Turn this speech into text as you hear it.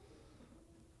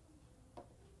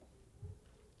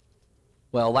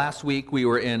Well, last week we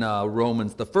were in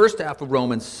the first half of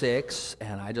Romans 6,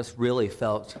 and I just really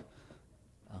felt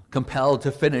compelled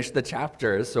to finish the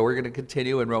chapters. So we're going to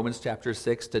continue in Romans chapter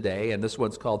 6 today, and this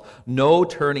one's called No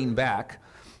Turning Back.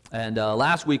 And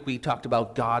last week we talked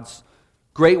about God's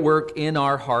great work in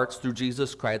our hearts through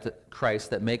Jesus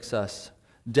Christ that makes us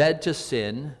dead to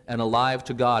sin and alive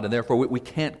to God, and therefore we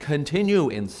can't continue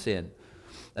in sin.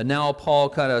 And now Paul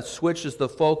kind of switches the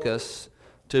focus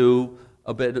to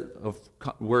a bit of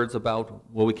words about,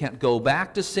 well, we can't go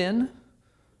back to sin,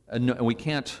 and we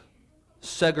can't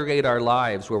segregate our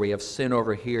lives where we have sin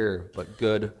over here, but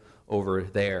good over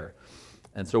there.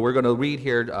 And so we're going to read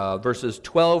here verses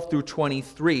 12 through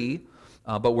 23,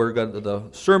 but the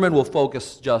sermon will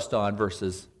focus just on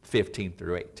verses 15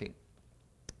 through 18.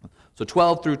 So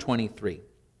 12 through 23.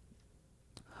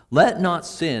 Let not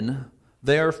sin,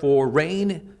 therefore,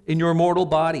 reign in your mortal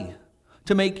body,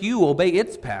 to make you obey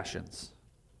its passions.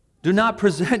 Do not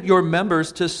present your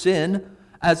members to sin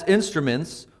as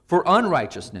instruments for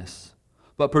unrighteousness,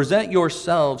 but present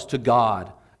yourselves to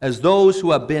God as those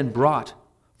who have been brought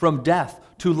from death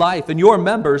to life, and your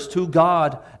members to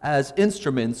God as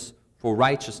instruments for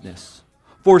righteousness.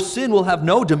 For sin will have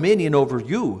no dominion over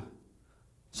you,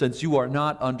 since you are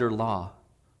not under law,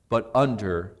 but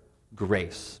under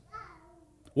grace.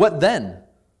 What then?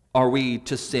 Are we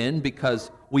to sin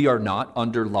because we are not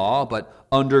under law, but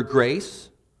under grace?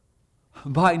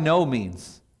 By no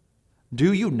means.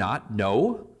 Do you not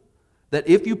know that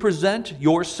if you present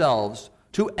yourselves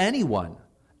to anyone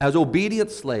as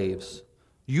obedient slaves,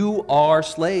 you are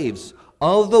slaves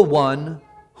of the one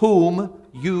whom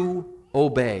you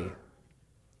obey,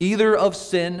 either of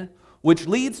sin, which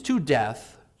leads to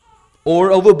death,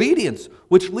 or of obedience,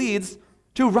 which leads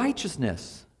to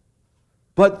righteousness?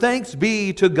 But thanks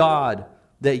be to God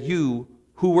that you,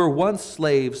 who were once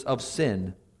slaves of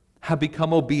sin, have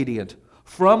become obedient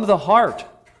from the heart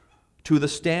to the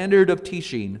standard of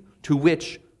teaching to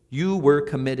which you were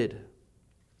committed.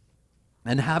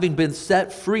 And having been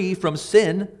set free from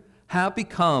sin, have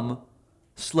become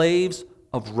slaves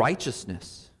of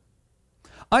righteousness.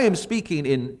 I am speaking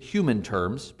in human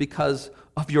terms because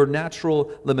of your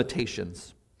natural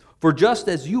limitations. For just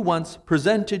as you once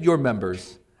presented your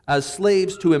members as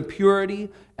slaves to impurity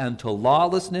and to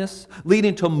lawlessness,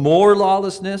 leading to more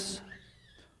lawlessness,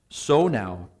 so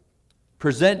now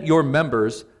present your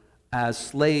members as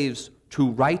slaves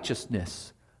to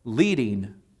righteousness,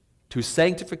 leading to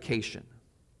sanctification.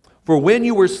 For when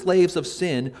you were slaves of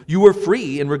sin, you were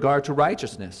free in regard to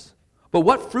righteousness. But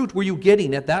what fruit were you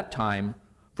getting at that time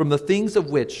from the things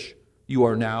of which you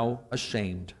are now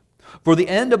ashamed? For the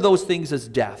end of those things is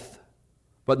death.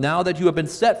 But now that you have been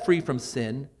set free from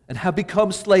sin and have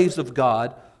become slaves of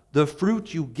God, the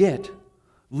fruit you get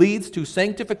leads to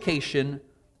sanctification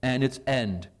and its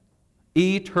end,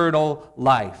 eternal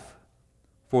life.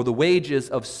 For the wages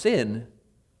of sin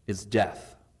is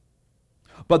death.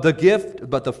 But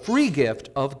the free gift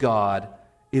of God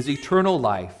is eternal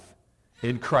life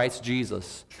in Christ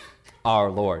Jesus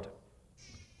our Lord.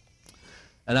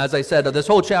 And as I said, this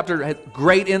whole chapter has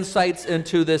great insights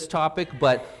into this topic,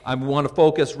 but I want to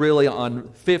focus really on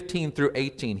 15 through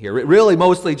 18 here. Really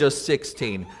mostly just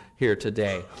 16 here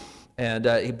today.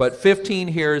 But 15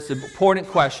 here is an important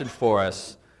question for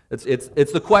us.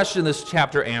 It's the question this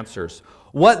chapter answers.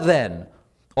 What then?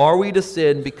 Are we to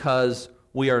sin because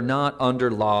we are not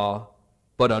under law,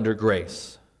 but under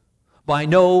grace? By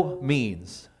no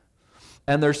means.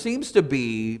 And there seems to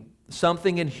be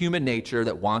something in human nature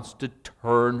that wants to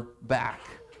turn back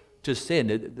to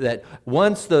sin. That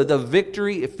once the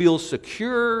victory, it feels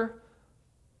secure,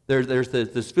 there's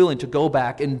this feeling to go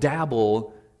back and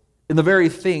dabble in the very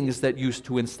things that used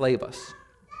to enslave us.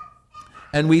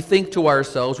 And we think to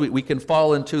ourselves, we can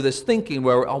fall into this thinking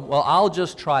where, well, I'll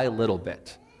just try a little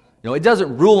bit. It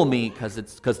doesn't rule me because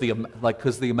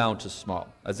the amount is small,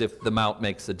 as if the amount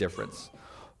makes a difference.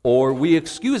 Or we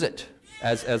excuse it,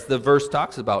 as the verse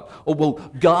talks about. Oh, well,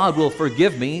 God will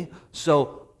forgive me,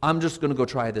 so I'm just going to go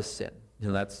try this sin.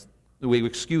 That's the way we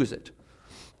excuse it.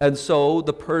 And so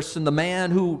the man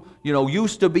who,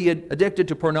 used to be addicted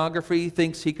to pornography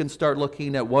thinks he can start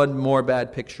looking at one more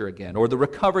bad picture again. Or the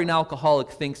recovering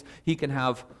alcoholic thinks he can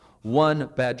have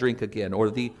one bad drink again. Or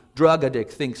the drug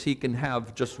addict thinks he can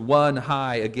have just one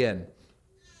high again.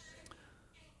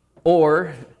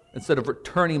 Or instead of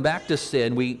returning back to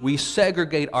sin, we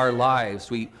segregate our lives.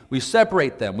 We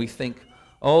separate them. We think,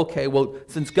 okay, well,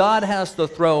 since God has the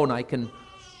throne, I can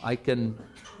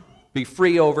be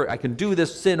free I can do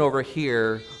this sin over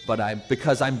here, but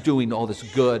because I'm doing all this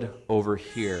good over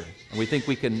here. And we think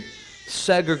we can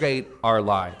segregate our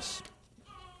lives.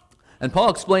 And Paul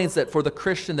explains that for the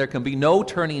Christian, there can be no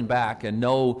turning back and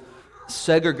no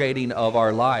segregating of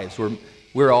our lives.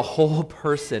 We're a whole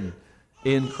person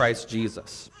in Christ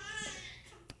Jesus.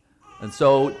 And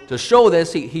so to show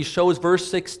this, he shows verse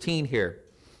 16 here.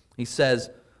 He says,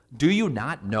 "Do you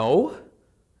not know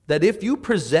that if you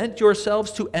present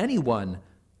yourselves to anyone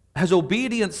as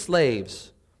obedient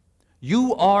slaves,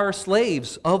 you are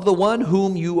slaves of the one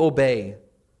whom you obey,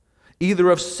 either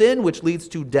of sin which leads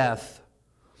to death,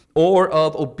 or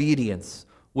of obedience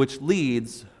which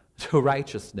leads to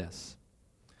righteousness."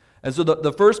 And so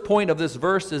the first point of this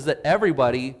verse is that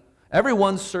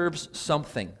everyone serves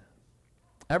something.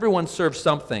 Everyone serves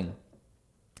something.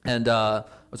 And I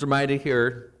was reminded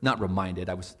here, not reminded,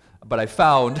 but I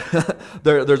found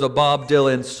there's a Bob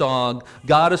Dylan song,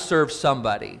 "Gotta Serve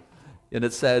Somebody." And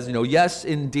it says, yes,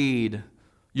 indeed,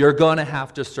 you're going to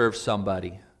have to serve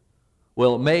somebody.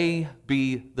 Well, it may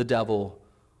be the devil,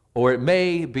 or it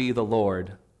may be the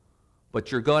Lord,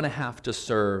 but you're going to have to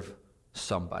serve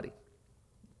somebody.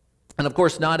 And of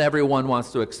course, not everyone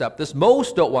wants to accept this.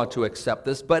 Most don't want to accept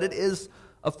this, but it is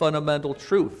a fundamental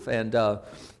truth. And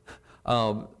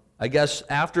I guess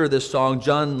after this song,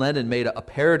 John Lennon made a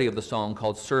parody of the song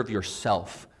called "Serve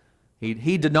Yourself."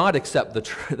 He did not accept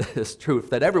this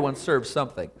truth that everyone serves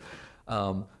something.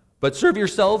 But serve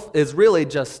yourself really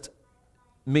just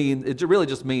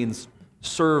means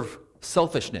serve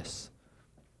selfishness.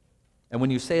 And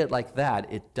when you say it like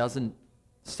that, it doesn't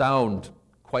sound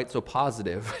quite so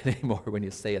positive anymore when you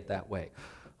say it that way.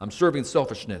 I'm serving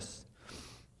selfishness.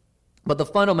 But the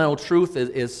fundamental truth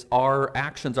is our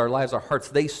actions, our lives, our hearts,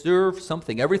 they serve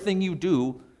something. Everything you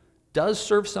do does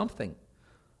serve something.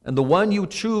 And the one you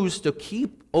choose to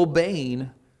keep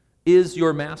obeying is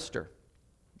your master.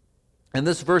 And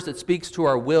this verse, it speaks to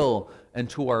our will and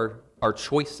to our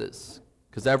choices,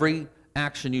 because every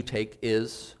action you take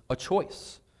is a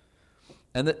choice.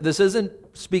 And this isn't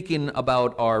speaking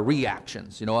about our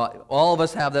reactions. All of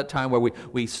us have that time where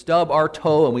we stub our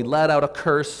toe and we let out a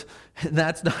curse, and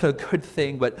that's not a good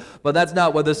thing, but that's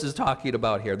not what this is talking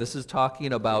about here. This is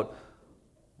talking about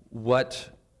what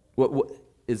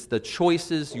is the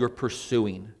choices you're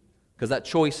pursuing, because that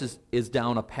choice is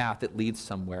down a path that leads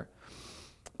somewhere.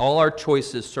 All our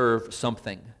choices serve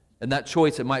something, and that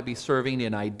choice, it might be serving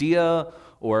an idea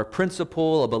or a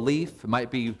principle, a belief. It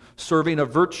might be serving a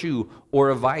virtue or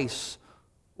a vice,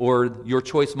 or your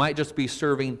choice might just be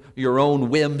serving your own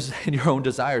whims and your own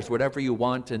desires, whatever you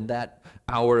want in that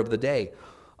hour of the day.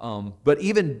 But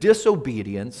even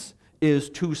disobedience is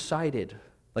two-sided.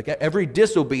 Like every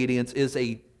disobedience is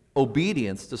a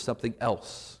obedience to something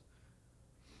else.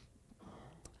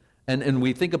 And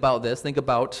we think about this, think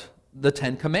about the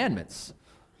 10 Commandments.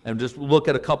 And just look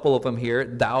at a couple of them here.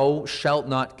 Thou shalt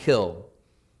not kill.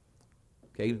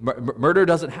 Okay, murder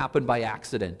doesn't happen by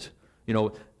accident.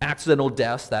 Accidental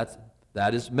deaths,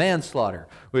 that is manslaughter.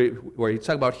 What he's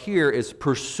talking about here is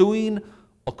pursuing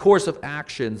a course of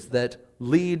actions that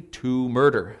lead to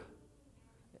murder.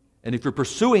 And if you're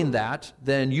pursuing that,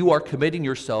 then you are committing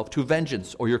yourself to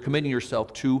vengeance, or you're committing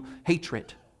yourself to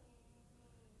hatred.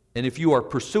 And if you are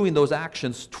pursuing those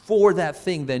actions for that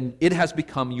thing, then it has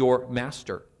become your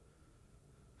master.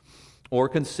 Or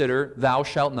consider, thou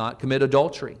shalt not commit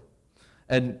adultery.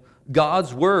 And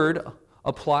God's word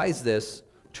applies this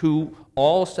to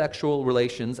all sexual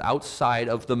relations outside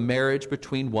of the marriage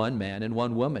between one man and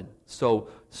one woman. So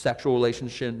sexual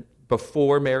relationship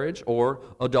before marriage, or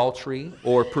adultery,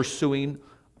 or pursuing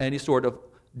any sort of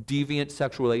deviant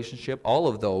sexual relationship, all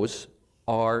of those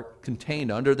are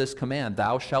contained under this command,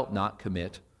 thou shalt not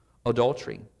commit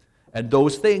adultery. And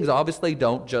those things obviously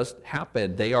don't just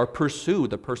happen. They are pursued.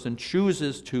 The person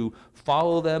chooses to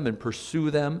follow them and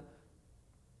pursue them,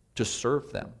 to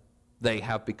serve them. They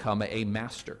have become a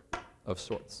master of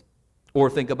sorts. Or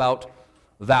think about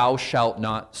thou shalt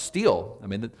not steal. I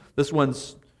mean, this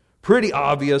one's pretty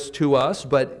obvious to us,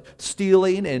 but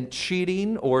stealing and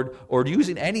cheating or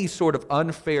using any sort of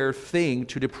unfair thing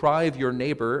to deprive your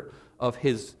neighbor of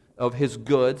his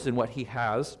goods and what he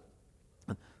has,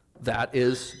 that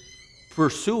is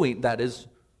pursuing, that is,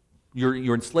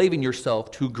 you're enslaving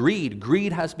yourself to greed.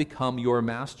 Greed has become your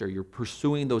master. You're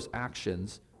pursuing those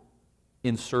actions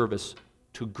in service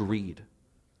to greed.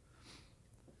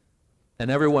 And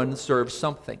everyone serves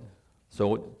something.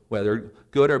 So whether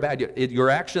good or bad, your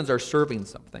actions are serving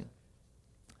something.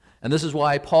 And this is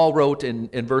why Paul wrote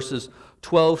in verses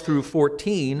 12 through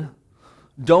 14,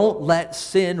 don't let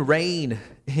sin reign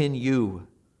in you.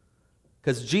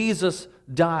 Because Jesus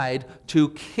died to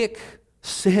kick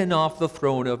sin off the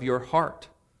throne of your heart.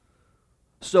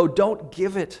 So don't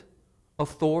give it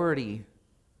authority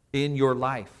in your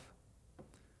life.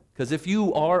 Because if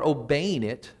you are obeying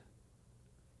it,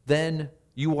 then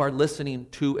you are listening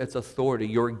to its authority.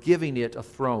 You're giving it a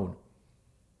throne.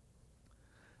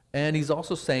 And he's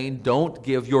also saying, don't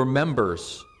give your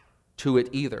members to it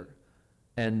either.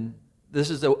 And this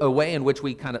is a way in which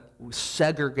we kind of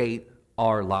segregate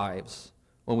our lives.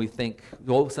 When we think,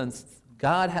 well, since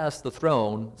God has the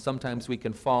throne, sometimes we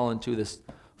can fall into this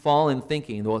fallen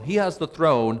thinking, well, he has the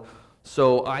throne,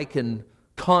 so I can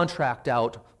contract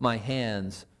out my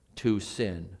hands to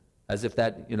sin. As if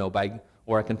that,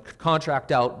 or I can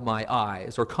contract out my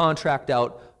eyes, or contract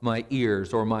out my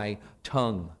ears, or my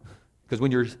tongue. Because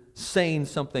when you're saying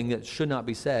something that should not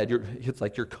be said, it's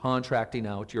like you're contracting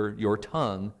out your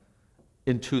tongue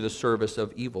into the service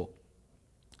of evil,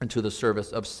 into the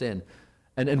service of sin.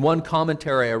 And in one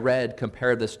commentary I read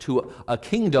compared this to a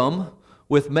kingdom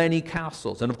with many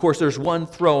castles. And of course, there's one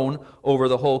throne over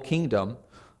the whole kingdom.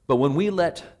 But when we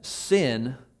let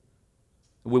sin,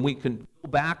 when we can go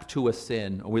back to a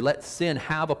sin, or we let sin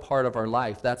have a part of our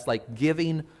life, that's like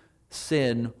giving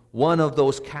sin one of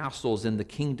those castles in the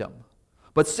kingdom.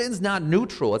 But sin's not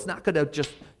neutral. It's not going to just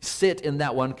sit in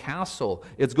that one castle.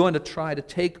 It's going to try to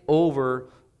take over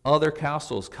other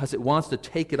castles because it wants to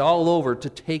take it all over to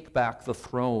take back the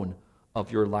throne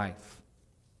of your life.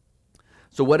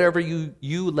 So whatever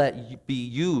you let be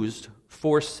used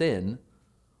for sin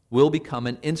will become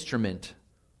an instrument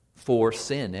for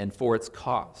sin and for its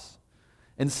cause.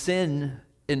 And sin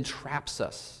entraps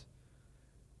us.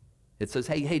 It says,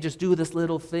 hey, just do this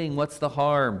little thing. What's the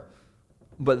harm?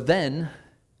 But then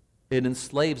it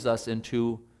enslaves us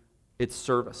into its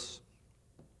service.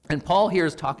 And Paul here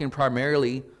is talking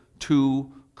primarily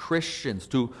to Christians,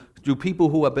 to people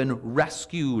who have been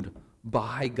rescued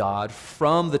by God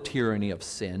from the tyranny of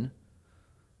sin,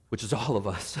 which is all of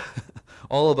us.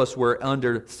 All of us were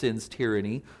under sin's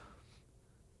tyranny.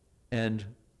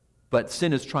 But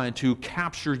sin is trying to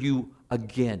capture you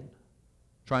again.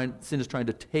 Sin is trying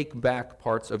to take back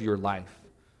parts of your life.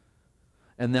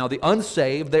 And now the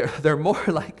unsaved, they're more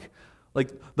like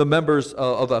the members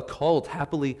of a cult,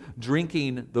 happily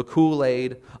drinking the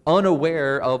Kool-Aid,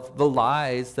 unaware of the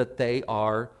lies that they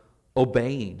are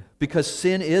obeying, because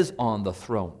sin is on the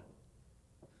throne.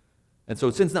 And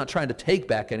so sin's not trying to take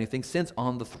back anything, sin's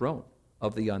on the throne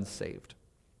of the unsaved.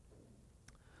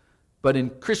 But in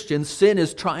Christians, sin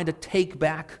is trying to take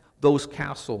back those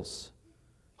castles,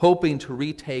 hoping to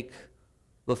retake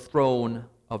the throne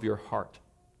of your heart.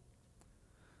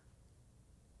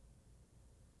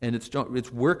 And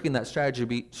it's working that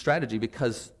strategy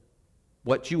because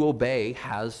what you obey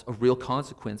has a real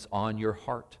consequence on your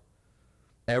heart.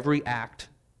 Every act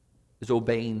is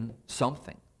obeying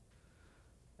something.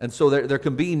 And so there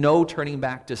can be no turning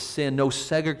back to sin, no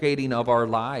segregating of our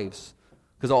lives,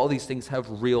 because all these things have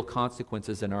real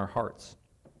consequences in our hearts.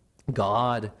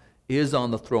 God is on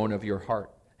the throne of your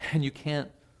heart, and you can't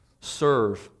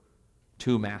serve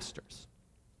two masters.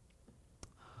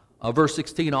 Verse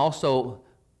 16 also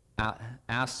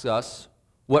asks us,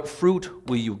 what fruit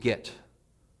will you get?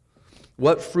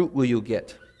 What fruit will you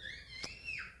get?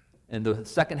 And the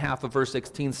second half of verse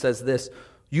 16 says this,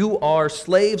 you are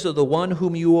slaves of the one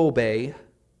whom you obey,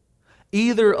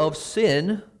 either of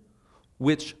sin,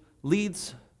 which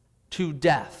leads to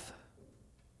death,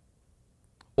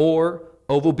 or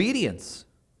of obedience,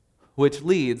 which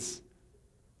leads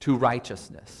to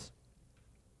righteousness.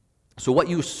 So what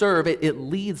you serve, it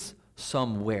leads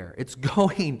somewhere. It's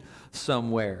going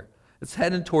somewhere. It's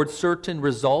heading towards certain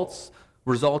results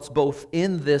both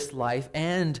in this life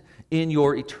and in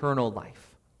your eternal life.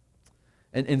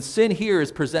 And sin here is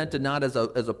presented not as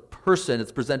a person,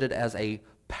 it's presented as a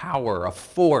power, a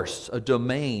force, a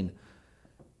domain.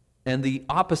 And the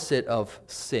opposite of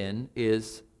sin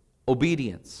is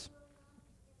obedience.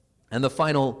 And the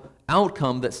final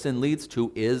outcome that sin leads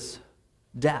to is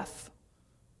death.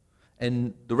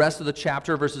 And the rest of the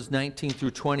chapter, verses 19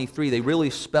 through 23, they really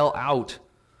spell out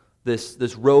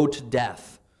this road to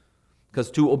death. Because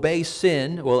to obey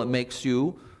sin, well, it makes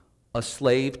you a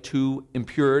slave to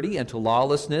impurity and to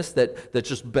lawlessness that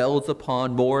just builds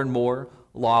upon more and more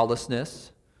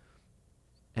lawlessness.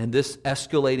 And this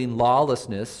escalating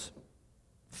lawlessness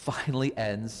finally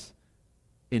ends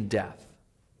in death.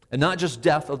 And not just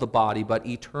death of the body, but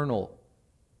eternal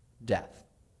death.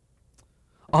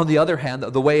 On the other hand,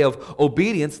 the way of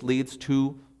obedience leads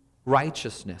to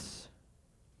righteousness.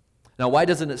 Now, why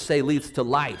doesn't it say leads to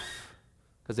life?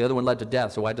 Because the other one led to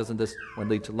death, so why doesn't this one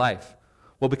lead to life?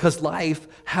 Well, because life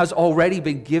has already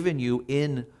been given you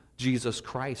in Jesus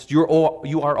Christ. You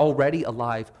are already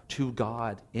alive to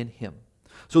God in Him.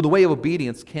 So the way of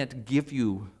obedience can't give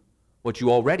you what you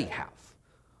already have.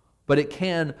 but it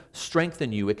can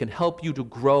strengthen you. It can help you to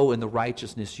grow in the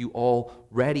righteousness you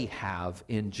already have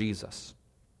in Jesus.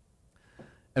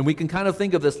 And we can kind of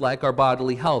think of this like our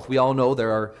bodily health. We all know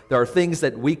there are things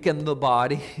that weaken the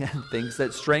body and things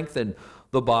that strengthen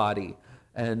the body.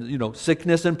 And,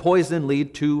 sickness and poison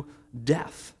lead to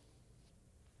death.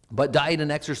 But diet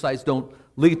and exercise don't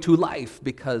lead to life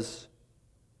because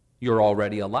you're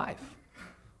already alive.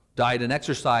 Diet and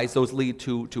exercise, those lead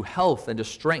to health and to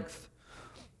strength.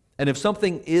 And if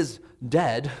something is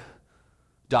dead,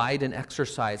 diet and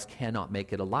exercise cannot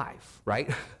make it alive,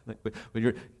 right?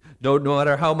 No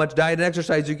matter how much diet and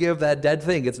exercise you give that dead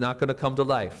thing, it's not going to come to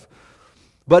life.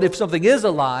 But if something is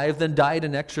alive, then diet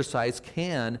and exercise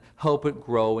can help it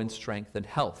grow in strength and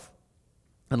health.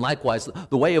 And likewise,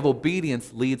 the way of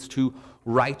obedience leads to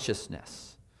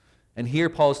righteousness. And here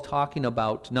Paul's talking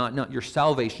about not your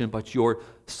salvation, but your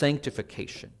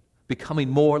sanctification, becoming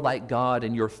more like God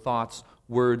in your thoughts,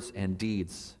 words, and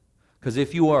deeds. Because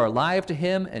if you are alive to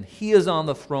Him and He is on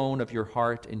the throne of your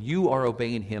heart and you are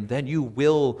obeying Him, then you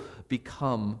will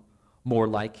become more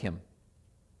like Him.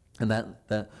 And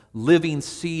that living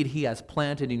seed He has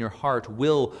planted in your heart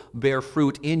will bear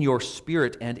fruit in your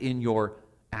spirit and in your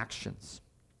actions.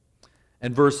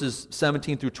 And verses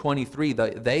 17 through 23,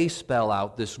 they spell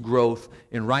out this growth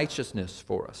in righteousness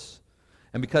for us.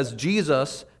 And because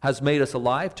Jesus has made us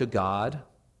alive to God,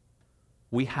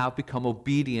 we have become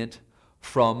obedient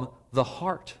from the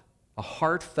heart. A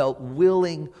heartfelt,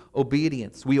 willing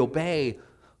obedience. We obey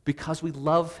because we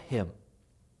love Him.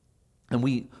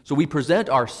 And so we present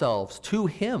ourselves to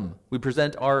Him. We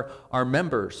present our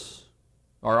members,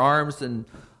 our arms and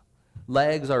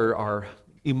legs, our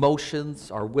emotions,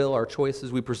 our will, our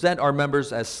choices. We present our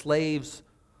members as slaves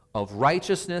of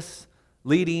righteousness,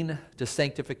 leading to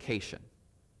sanctification.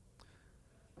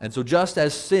 And so just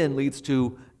as sin leads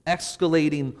to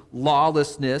escalating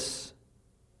lawlessness,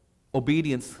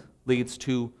 obedience leads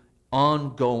to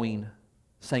ongoing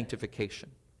sanctification.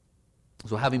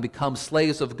 So having become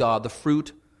slaves of God, the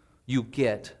fruit you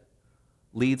get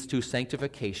leads to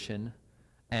sanctification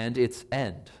and its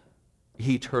end,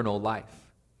 eternal life.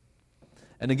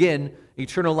 And again,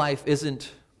 eternal life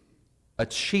isn't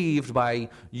achieved by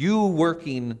you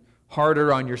working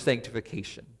harder on your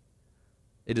sanctification.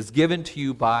 It is given to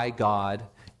you by God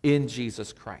in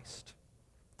Jesus Christ.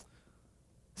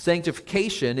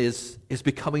 Sanctification is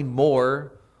becoming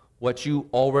more what you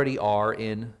already are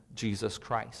in Jesus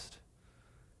Christ.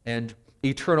 And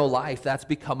eternal life, that's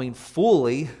becoming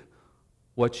fully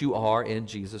what you are in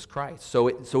Jesus Christ. So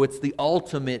it's the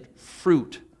ultimate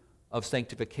fruit of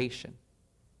sanctification.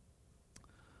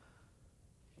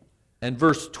 And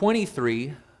verse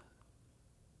 23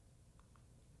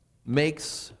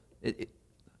 makes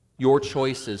your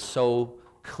choices so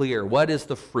clear. What is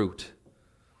the fruit?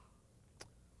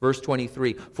 Verse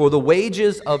 23, for the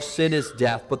wages of sin is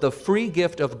death, but the free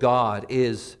gift of God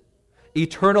is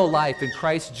eternal life in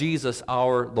Christ Jesus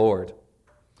our Lord.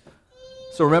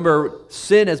 So remember,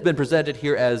 sin has been presented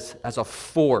here as a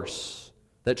force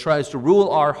that tries to rule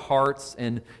our hearts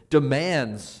and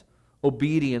demands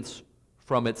obedience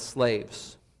from its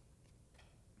slaves.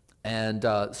 And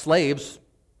slaves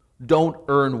don't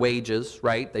earn wages,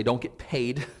 right? They don't get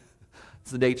paid.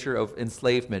 It's the nature of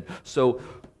enslavement. So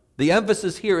the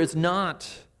emphasis here is not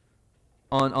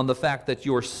on the fact that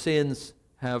your sins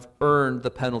have earned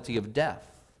the penalty of death,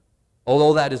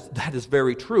 although that is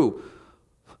very true.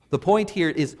 The point here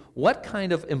is, what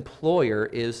kind of employer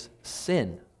is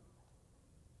sin?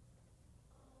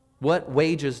 What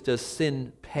wages does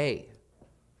sin pay?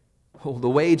 Well, the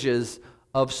wages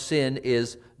of sin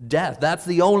is death. That's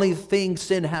the only thing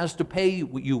sin has to pay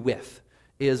you with,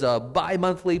 is a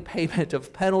bi-monthly payment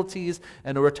of penalties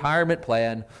and a retirement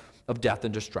plan of death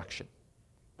and destruction.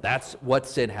 That's what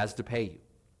sin has to pay you.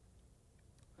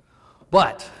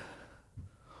 But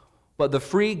the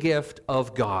free gift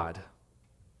of God,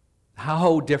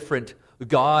 how different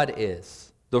God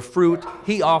is. The fruit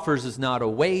He offers is not a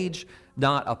wage,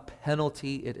 not a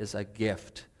penalty, it is a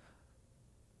gift.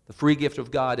 The free gift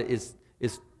of God is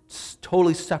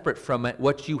totally separate from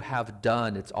what you have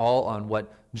done. It's all on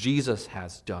what Jesus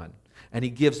has done. And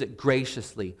He gives it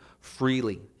graciously,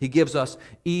 freely. He gives us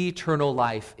eternal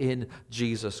life in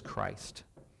Jesus Christ.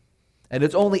 And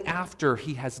it's only after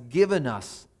He has given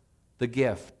us the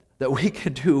gift that we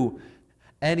can do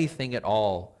anything at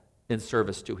all in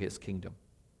service to His kingdom.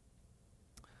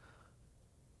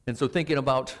 And so thinking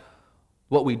about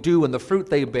what we do and the fruit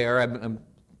they bear, I'm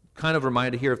kind of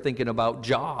reminded here of thinking about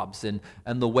jobs and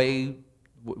the way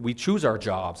we choose our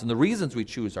jobs and the reasons we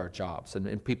choose our jobs.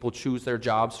 And people choose their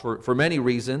jobs for many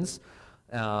reasons.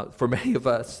 For many of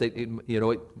us,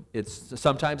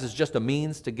 sometimes it's just a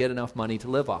means to get enough money to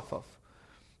live off of.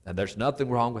 And there's nothing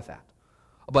wrong with that.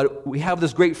 But we have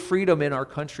this great freedom in our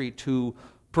country to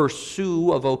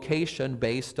pursue a vocation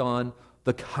based on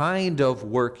the kind of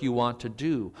work you want to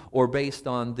do, or based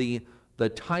on the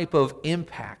type of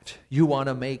impact you want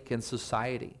to make in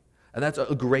society. And that's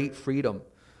a great freedom.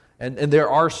 And there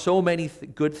are so many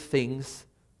good things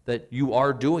that you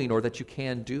are doing or that you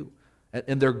can do.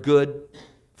 And they're good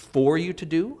for you to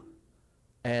do,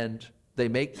 and they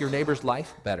make your neighbor's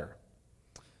life better.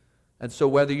 And so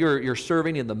whether you're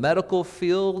serving in the medical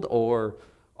field, or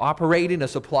operating a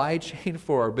supply chain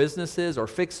for our businesses, or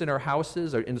fixing our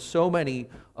houses, or in so many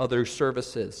other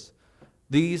services,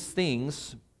 these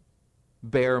things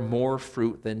bear more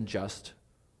fruit than just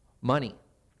money.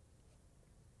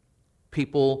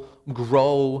 People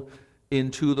grow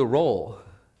into the role.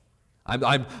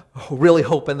 I'm really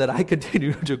hoping that I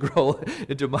continue to grow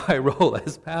into my role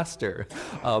as pastor.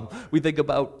 We think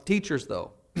about teachers,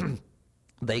 though.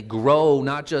 They grow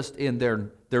not just in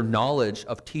their knowledge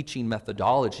of teaching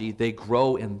methodology, they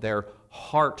grow in their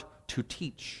heart to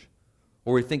teach.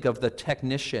 Or we think of the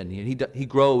technician. He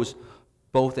grows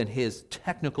both in his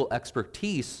technical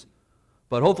expertise,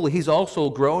 but hopefully he's also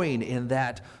growing in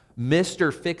that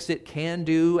Mr. Fix-It,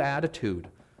 can-do attitude.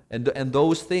 And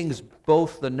those things,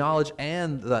 both the knowledge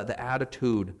and the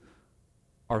attitude,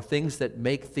 are things that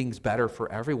make things better for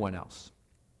everyone else.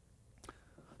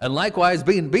 And likewise,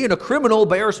 being a criminal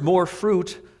bears more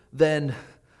fruit than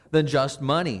just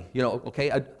money.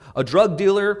 A drug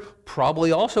dealer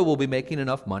probably also will be making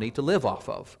enough money to live off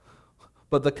of.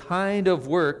 But the kind of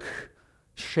work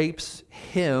shapes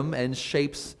him and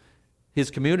shapes his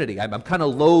community. I'm kind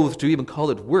of loath to even call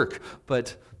it work,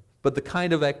 but the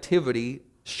kind of activity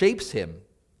shapes him.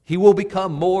 He will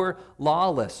become more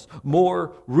lawless,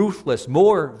 more ruthless,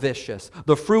 more vicious.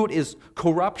 The fruit is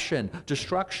corruption,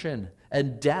 destruction,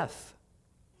 and death.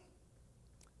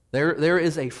 There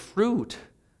is a fruit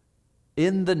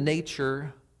in the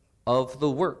nature of the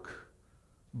work,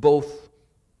 both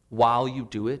while you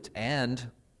do it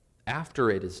and after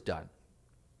it is done.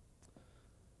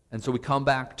 And so we come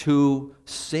back to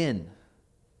sin,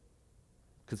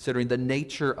 considering the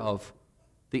nature of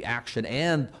the action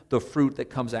and the fruit that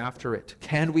comes after it.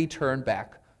 Can we turn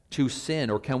back to sin,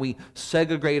 or can we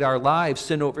segregate our lives,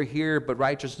 sin over here, but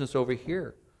righteousness over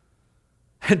here?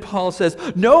 And Paul says,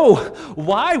 no,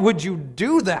 why would you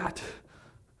do that?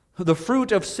 The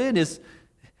fruit of sin is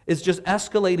just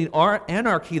escalating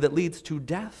anarchy that leads to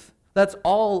death. That's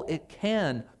all it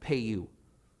can pay you.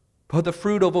 But the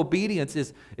fruit of obedience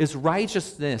is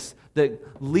righteousness that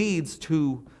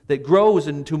grows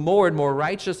into more and more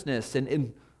righteousness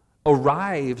and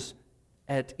arrives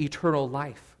at eternal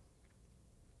life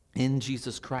in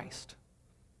Jesus Christ.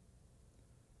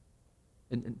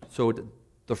 And so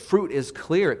the fruit is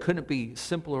clear. It couldn't be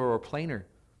simpler or plainer.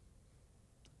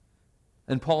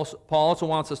 And Paul also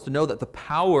wants us to know that the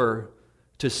power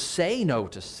to say no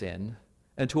to sin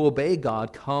and to obey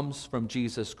God comes from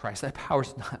Jesus Christ. That power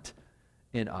is not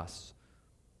in us.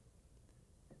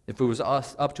 If it was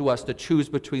up to us to choose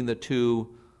between the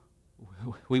two,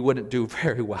 we wouldn't do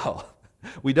very well.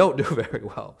 We don't do very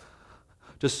well.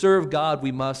 To serve God,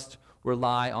 we must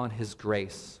rely on His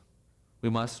grace. We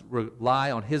must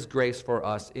rely on His grace for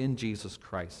us in Jesus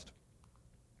Christ.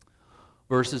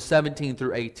 Verses 17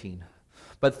 through 18.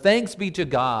 But thanks be to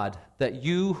God that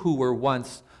you who were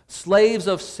once slaves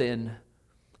of sin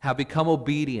have become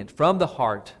obedient from the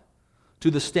heart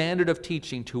to the standard of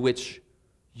teaching to which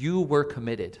you were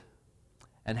committed.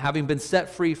 And having been set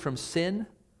free from sin,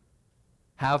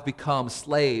 have become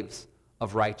slaves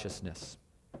of righteousness.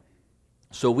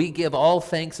 So we give all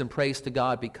thanks and praise to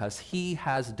God because He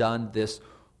has done this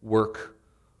work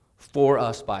for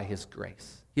us by His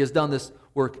grace. He has done this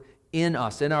work in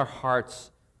us, in our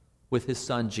hearts, with His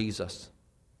Son Jesus.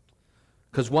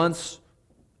 Because once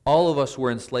all of us were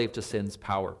enslaved to sin's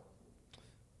power,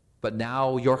 but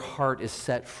now your heart is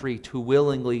set free to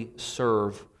willingly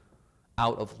serve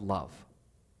out of love.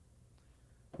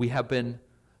 We have been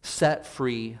set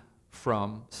free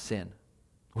from sin.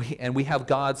 We have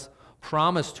God's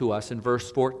promise to us in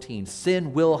verse 14.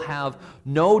 Sin will have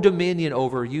no dominion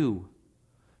over you,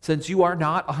 since you are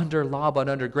not under law but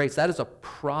under grace. That is a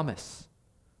promise.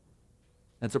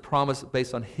 And it's a promise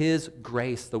based on His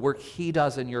grace, the work He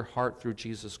does in your heart through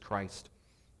Jesus Christ.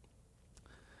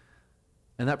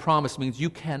 And that promise means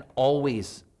you can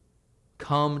always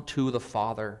come to the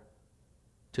Father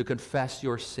to confess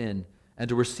your sin and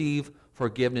to receive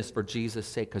forgiveness for Jesus'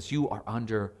 sake, because you are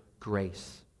under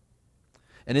grace.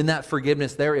 And in that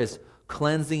forgiveness, there is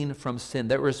cleansing from sin.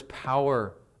 There is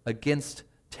power against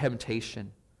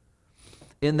temptation.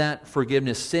 In that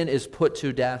forgiveness, sin is put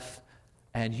to death,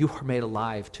 and you are made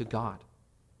alive to God.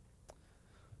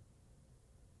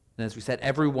 And as we said,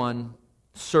 everyone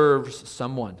serves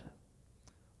someone.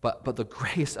 But the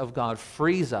grace of God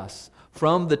frees us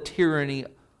from the tyranny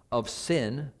of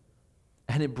sin,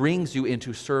 and it brings you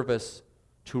into service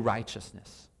to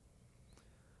righteousness.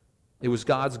 It was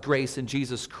God's grace in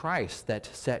Jesus Christ that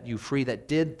set you free, that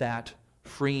did that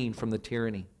freeing from the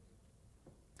tyranny.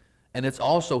 And it's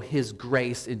also His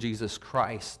grace in Jesus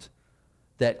Christ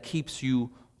that keeps you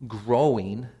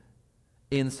growing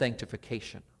in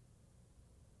sanctification.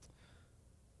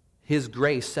 His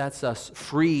grace sets us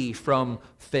free from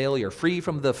failure, free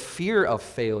from the fear of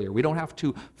failure. We don't have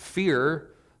to fear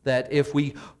that if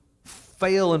we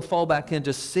fail and fall back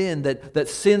into sin, that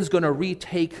sin's going to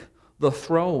retake the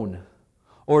throne.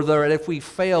 Or that if we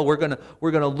fail, we're going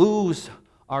to lose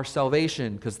our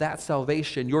salvation, because that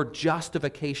salvation, your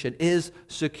justification, is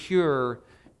secure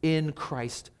in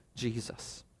Christ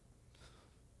Jesus.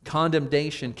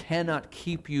 Condemnation cannot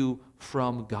keep you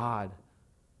from God,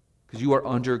 because you are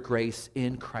under grace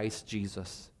in Christ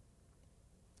Jesus.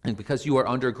 And because you are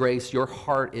under grace, your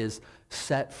heart is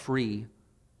set free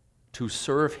to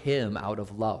serve Him out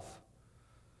of love.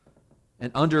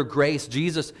 And under grace,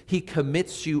 Jesus, He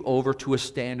commits you over to a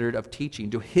standard of teaching,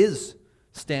 to His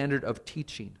standard of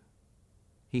teaching.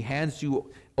 He hands you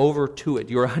over to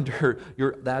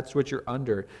it. That's what you're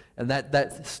under. And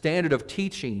that standard of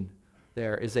teaching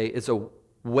there is a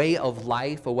way of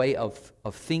life, a way of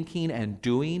thinking and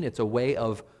doing. It's a way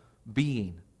of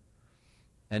being.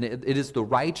 And it is the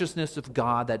righteousness of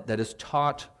God that is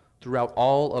taught throughout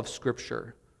all of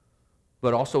Scripture,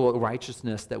 but also a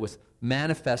righteousness that was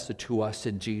manifested to us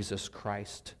in Jesus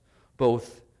Christ,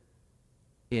 both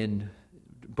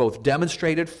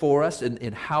demonstrated for us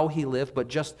in how He lived, but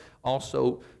just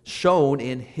also shown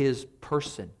in His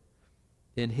person,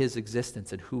 in His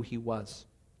existence, and who He was.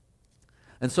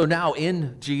 And so now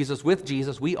in Jesus, with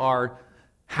Jesus, we are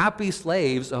happy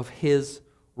slaves of His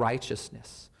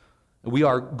righteousness. We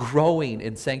are growing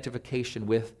in sanctification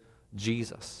with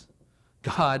Jesus.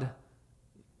 God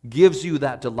gives you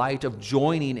that delight of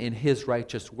joining in His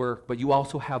righteous work, but you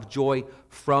also have joy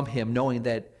from Him, knowing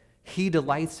that He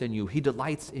delights in you. He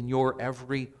delights in your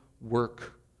every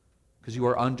work, because you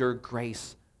are under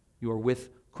grace. You are with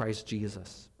Christ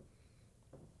Jesus.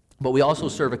 But we also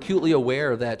serve acutely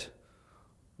aware that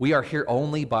we are here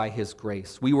only by His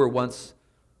grace. We were once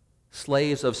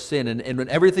slaves of sin, and when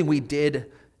everything we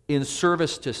did in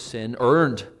service to sin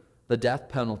earned the death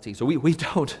penalty. So we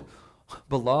don't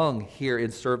belong here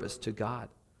in service to God.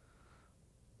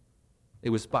 It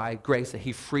was by grace that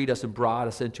He freed us and brought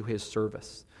us into His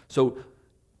service. So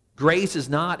grace is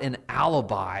not an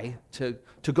alibi to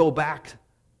go back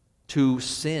to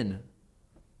sin.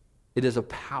 It is a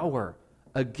power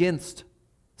against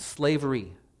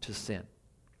slavery to sin.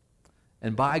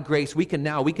 And by grace, we can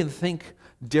think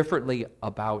differently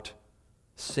about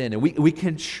sin. And we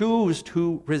can choose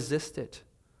to resist it.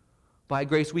 By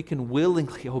grace, we can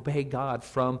willingly obey God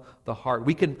from the heart.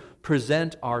 We can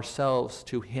present ourselves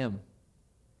to Him.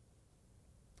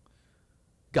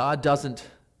 God doesn't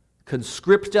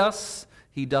conscript us.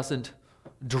 He doesn't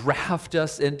draft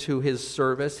us into His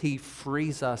service. He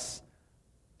frees us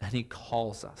and He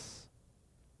calls us.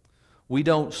 We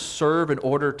don't serve in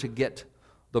order to get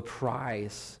the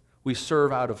prize. We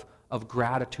serve out of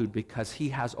gratitude because He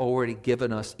has already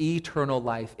given us eternal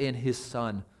life in His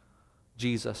Son,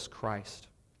 Jesus Christ.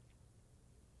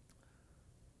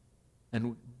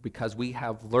 And because we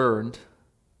have learned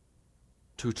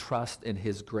to trust in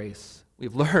His grace.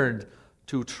 We've learned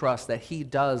to trust that He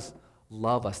does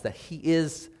love us, that He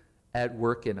is at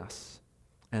work in us,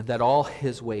 and that all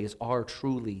His ways are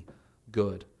truly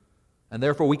good. And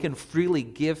therefore we can freely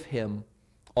give Him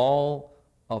all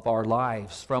of our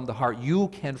lives from the heart. You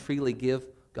can freely give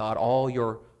God all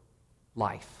your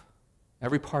life,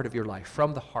 every part of your life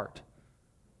from the heart,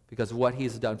 because of what He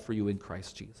has done for you in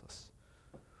Christ Jesus.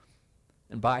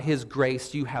 And by His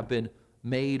grace, you have been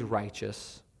made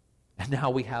righteous, and now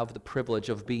we have the privilege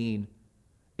of being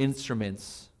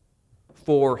instruments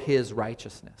for His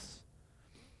righteousness.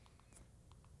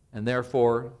 And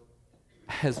therefore,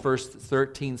 as verse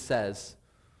 13 says,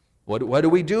 what do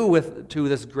we do to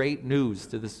this great news,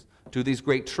 to these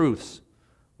great truths?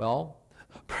 Well,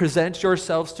 present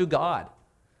yourselves to God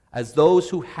as those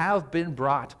who have been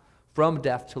brought from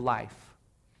death to life,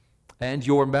 and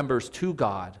your members to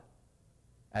God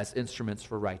as instruments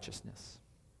for righteousness.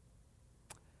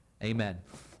 Amen.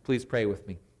 Please pray with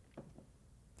me.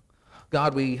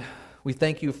 God, we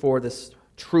thank You for this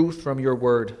truth from Your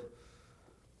word.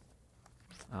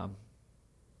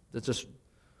 That just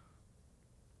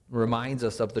reminds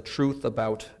us of the truth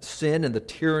about sin and the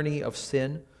tyranny of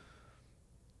sin,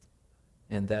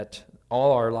 and that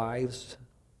all our lives,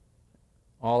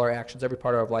 all our actions, every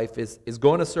part of our life is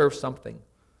going to serve something.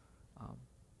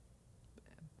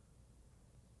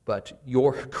 But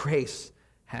your grace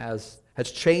has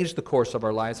changed the course of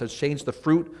our lives, has changed the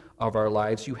fruit of our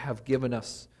lives. You have given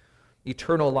us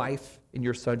eternal life in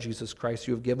your Son, Jesus Christ.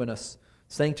 You have given us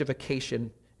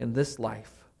sanctification in this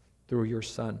life through your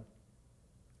Son.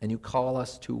 And you call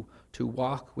us to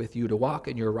walk with you, to walk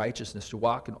in your righteousness, to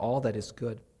walk in all that is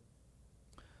good,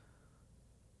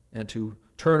 and to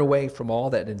turn away from all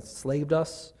that enslaved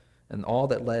us and all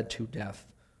that led to death.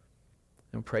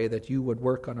 And pray that you would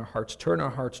work on our hearts, turn our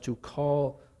hearts to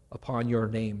call upon your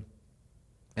name.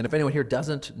 And if anyone here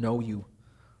doesn't know you,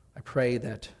 I pray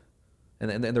that,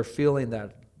 and they're feeling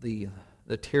that the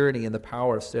tyranny and the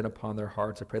power of sin upon their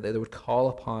hearts, I pray that they would call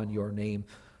upon your name,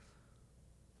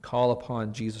 call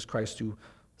upon Jesus Christ to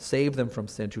save them from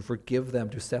sin, to forgive them,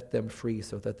 to set them free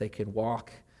so that they can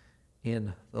walk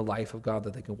in the life of God,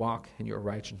 that they can walk in your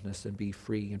righteousness and be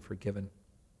free and forgiven.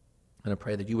 And I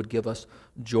pray that you would give us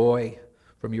joy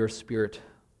from your Spirit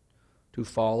to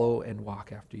follow and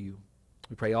walk after you.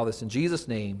 We pray all this in Jesus'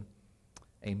 name.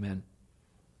 Amen.